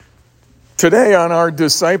Today on our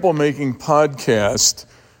disciple-making podcast,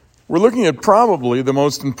 we're looking at probably the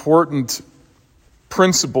most important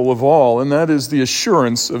principle of all, and that is the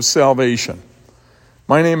assurance of salvation.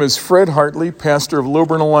 My name is Fred Hartley, pastor of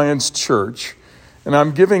Lilburn Alliance Church, and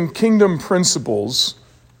I'm giving kingdom principles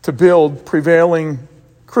to build prevailing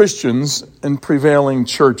Christians and prevailing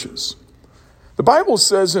churches. The Bible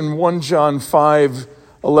says in 1 John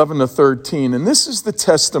 5:11-13, and this is the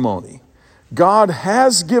testimony: God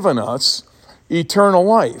has given us eternal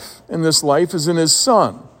life, and this life is in his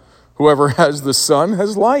Son. Whoever has the Son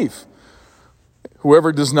has life.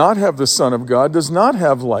 Whoever does not have the Son of God does not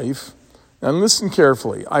have life. And listen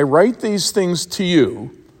carefully. I write these things to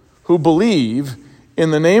you who believe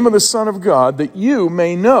in the name of the Son of God, that you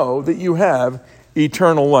may know that you have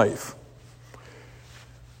eternal life.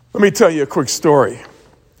 Let me tell you a quick story.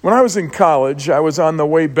 When I was in college, I was on the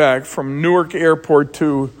way back from Newark Airport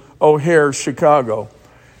to O'Hare, Chicago,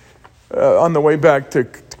 on the way back to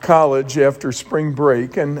college after spring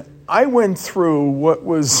break, and I went through what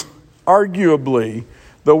was arguably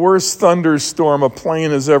the worst thunderstorm a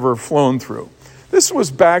plane has ever flown through. This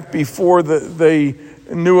was back before they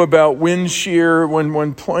knew about wind shear,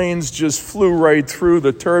 when planes just flew right through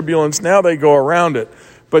the turbulence. Now they go around it.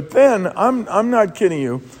 But then, I'm not kidding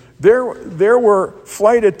you, there were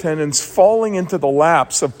flight attendants falling into the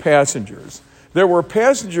laps of passengers. There were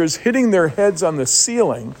passengers hitting their heads on the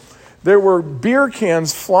ceiling. There were beer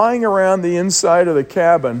cans flying around the inside of the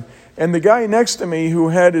cabin, and the guy next to me who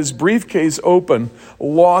had his briefcase open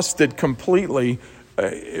lost it completely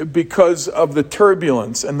because of the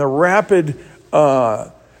turbulence and the rapid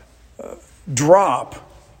drop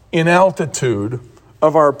in altitude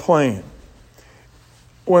of our plane.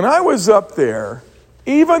 When I was up there,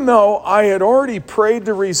 even though I had already prayed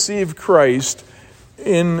to receive Christ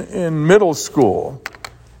in middle school,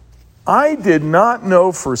 I did not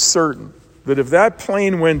know for certain that if that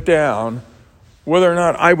plane went down, whether or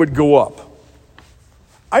not I would go up.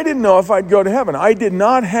 I didn't know if I'd go to heaven. I did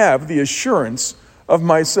not have the assurance of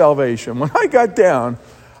my salvation. When I got down,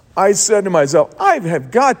 I said to myself, I have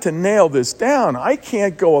got to nail this down. I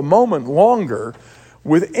can't go a moment longer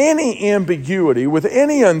with any ambiguity, with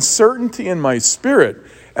any uncertainty in my spirit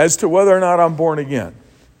as to whether or not I'm born again.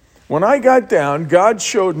 When I got down, God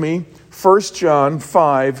showed me 1 John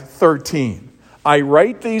 5:13. I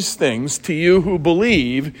write these things to you who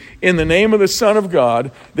believe in the name of the Son of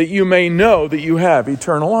God, that you may know that you have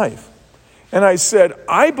eternal life. And I said,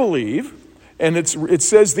 I believe, and it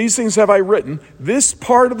says, these things have I written. This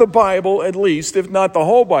part of the Bible, at least, if not the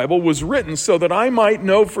whole Bible, was written so that I might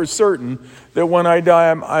know for certain that when I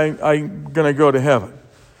die, I'm going to go to heaven.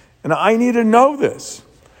 And I need to know this.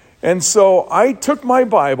 And so I took my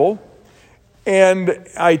Bible, and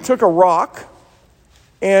I took a rock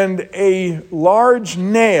and a large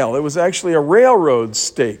nail. It was actually a railroad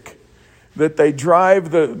stake that they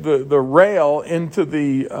drive the rail into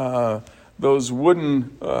those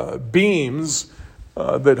wooden beams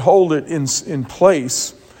that hold it in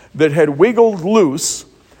place, that had wiggled loose,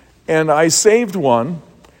 and I saved one,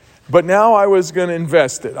 but now I was going to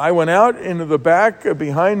invest it. I went out into the back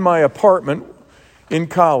behind my apartment in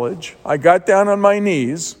college. I got down on my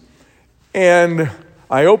knees, and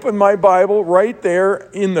I opened my Bible right there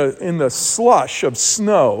in the slush of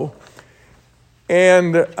snow,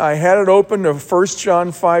 and I had it open to 1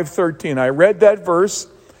 John 5:13. I read that verse,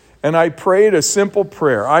 and I prayed a simple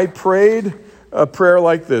prayer. I prayed a prayer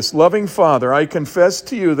like this: Loving Father, I confess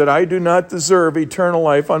to you that I do not deserve eternal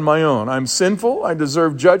life on my own. I'm sinful, I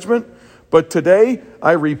deserve judgment, but today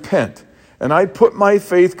I repent, and I put my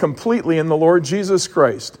faith completely in the Lord Jesus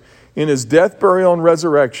Christ, in his death, burial, and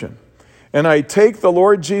resurrection. And I take the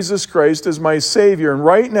Lord Jesus Christ as my Savior. And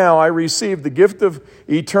right now I receive the gift of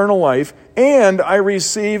eternal life, and I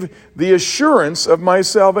receive the assurance of my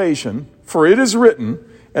salvation. For it is written,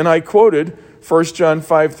 and I quoted 1 John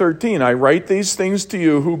 5:13, I write these things to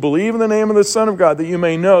you who believe in the name of the Son of God, that you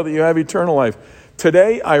may know that you have eternal life.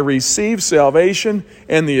 Today I receive salvation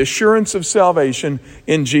and the assurance of salvation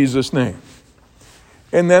in Jesus' name.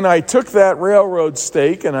 And then I took that railroad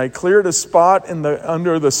stake and I cleared a spot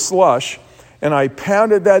under the slush, and I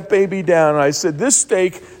pounded that baby down, and I said, this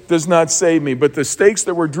stake does not save me, but the stakes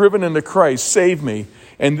that were driven into Christ save me.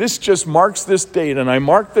 And this just marks this date. And I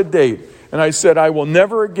marked the date, and I said, I will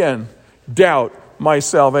never again doubt my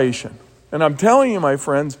salvation. And I'm telling you, my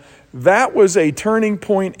friends, that was a turning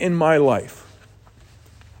point in my life.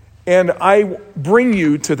 And I bring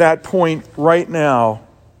you to that point right now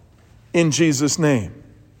in Jesus' name.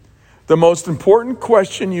 The most important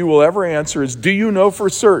question you will ever answer is, do you know for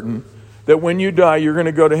certain that when you die, you're going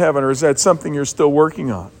to go to heaven, or is that something you're still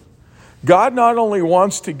working on? God not only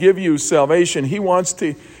wants to give you salvation, he wants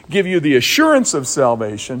to give you the assurance of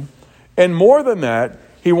salvation. And more than that,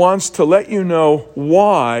 he wants to let you know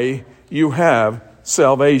why you have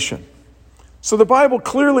salvation. So the Bible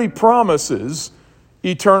clearly promises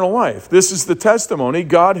eternal life. This is the testimony.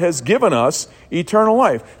 God has given us eternal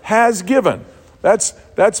life. Has given. That's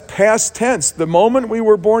past tense. The moment we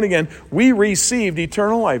were born again, we received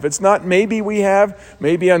eternal life. It's not maybe we have,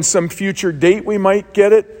 maybe on some future date we might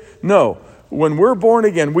get it. No, when we're born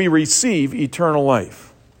again, we receive eternal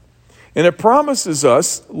life. And it promises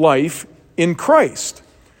us life in Christ.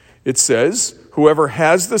 It says, whoever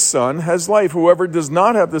has the Son has life. Whoever does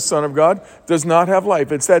not have the Son of God does not have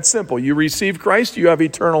life. It's that simple. You receive Christ, you have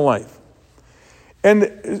eternal life. And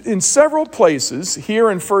in several places,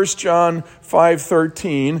 here in 1 John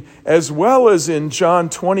 5:13, as well as in John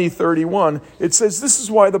 20:31, it says this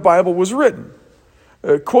is why the Bible was written.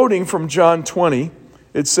 Quoting from John 20,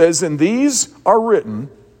 it says, "And these are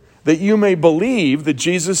written that you may believe that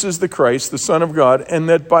Jesus is the Christ, the Son of God, and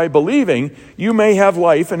that by believing you may have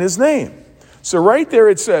life in his name." So right there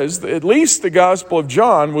it says that at least the Gospel of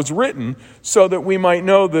John was written so that we might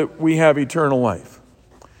know that we have eternal life.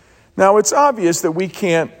 Now it's obvious that we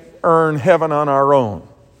can't earn heaven on our own.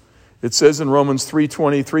 It says in Romans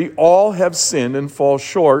 3:23, all have sinned and fall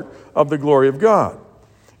short of the glory of God.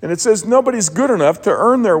 And it says nobody's good enough to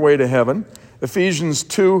earn their way to heaven. Ephesians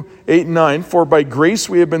 2:8-9, for by grace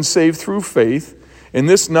we have been saved through faith, and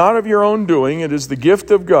this not of your own doing, it is the gift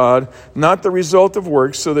of God, not the result of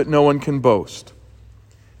works, so that no one can boast.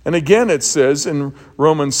 And again it says in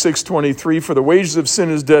Romans 6:23, for the wages of sin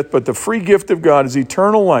is death, but the free gift of God is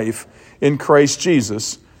eternal life in Christ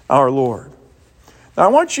Jesus our Lord. Now I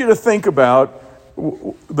want you to think about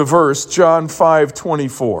the verse, John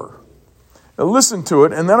 5:24. Now listen to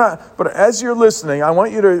it, and but as you're listening, I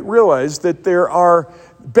want you to realize that there are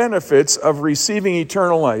benefits of receiving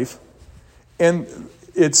eternal life, and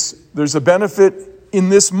there's a benefit in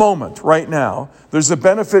this moment, right now. There's a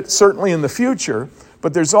benefit certainly in the future,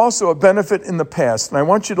 but there's also a benefit in the past. And I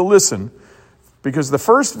want you to listen, because the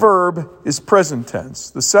first verb is present tense,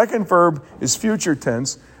 the second verb is future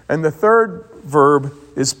tense, and the third verb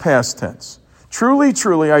is past tense. Truly,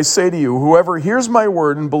 truly, I say to you, whoever hears my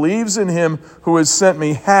word and believes in him who has sent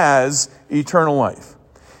me has eternal life.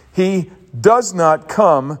 He does not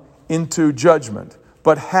come into judgment,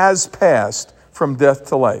 but has passed from death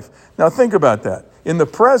to life. Now think about that. In the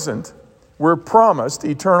present, we're promised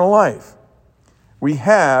eternal life. We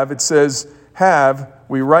have, it says,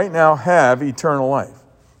 we right now have eternal life.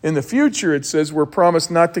 In the future, it says we're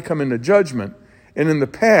promised not to come into judgment. And in the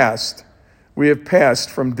past, we have passed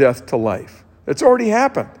from death to life. It's already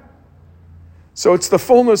happened. So it's the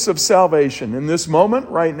fullness of salvation in this moment,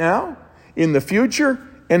 right now, in the future,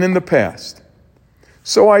 and in the past.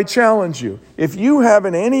 So I challenge you, if you have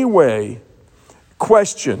in any way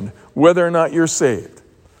questioned whether or not you're saved.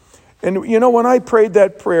 And you know, when I prayed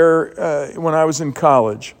that prayer when I was in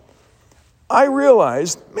college, I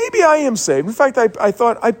realized maybe I am saved. In fact, I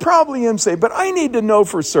thought I probably am saved, but I need to know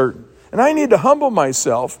for certain. And I need to humble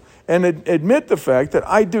myself and admit the fact that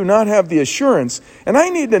I do not have the assurance. And I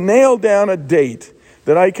need to nail down a date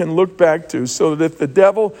that I can look back to so that if the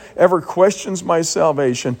devil ever questions my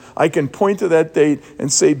salvation, I can point to that date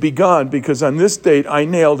and say, be gone, because on this date I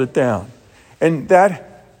nailed it down. And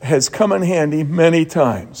that has come in handy many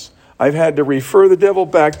times. I've had to refer the devil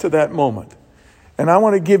back to that moment. And I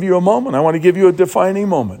want to give you a moment. I want to give you a defining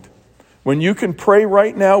moment when you can pray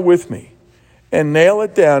right now with me and nail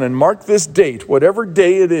it down and mark this date, whatever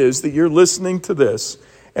day it is that you're listening to this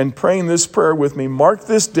and praying this prayer with me. Mark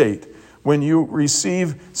this date when you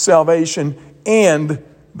receive salvation and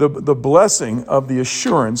the blessing of the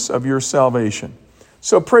assurance of your salvation.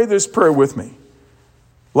 So pray this prayer with me.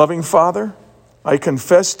 Loving Father, I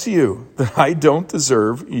confess to you that I don't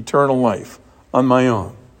deserve eternal life on my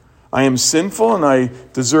own. I am sinful and I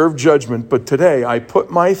deserve judgment, but today I put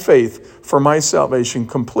my faith for my salvation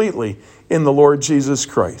completely in the Lord Jesus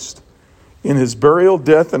Christ, in his burial,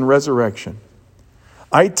 death, and resurrection.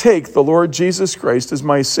 I take the Lord Jesus Christ as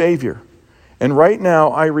my Savior, and right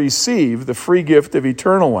now I receive the free gift of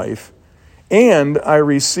eternal life, and I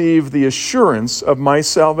receive the assurance of my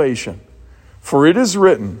salvation. For it is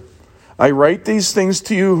written, I write these things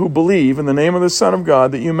to you who believe in the name of the Son of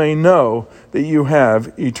God, that you may know that you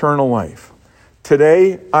have eternal life.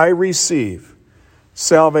 Today I receive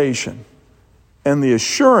salvation and the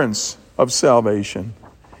assurance of salvation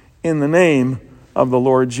in the name of the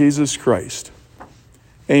Lord Jesus Christ.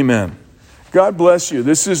 Amen. God bless you.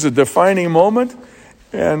 This is a defining moment,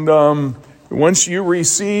 and Once you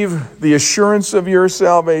receive the assurance of your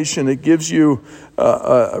salvation, it gives you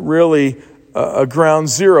really a ground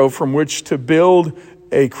zero from which to build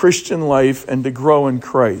a Christian life and to grow in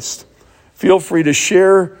Christ. Feel free to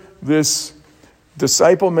share this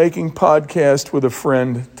disciple-making podcast with a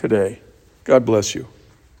friend today. God bless you.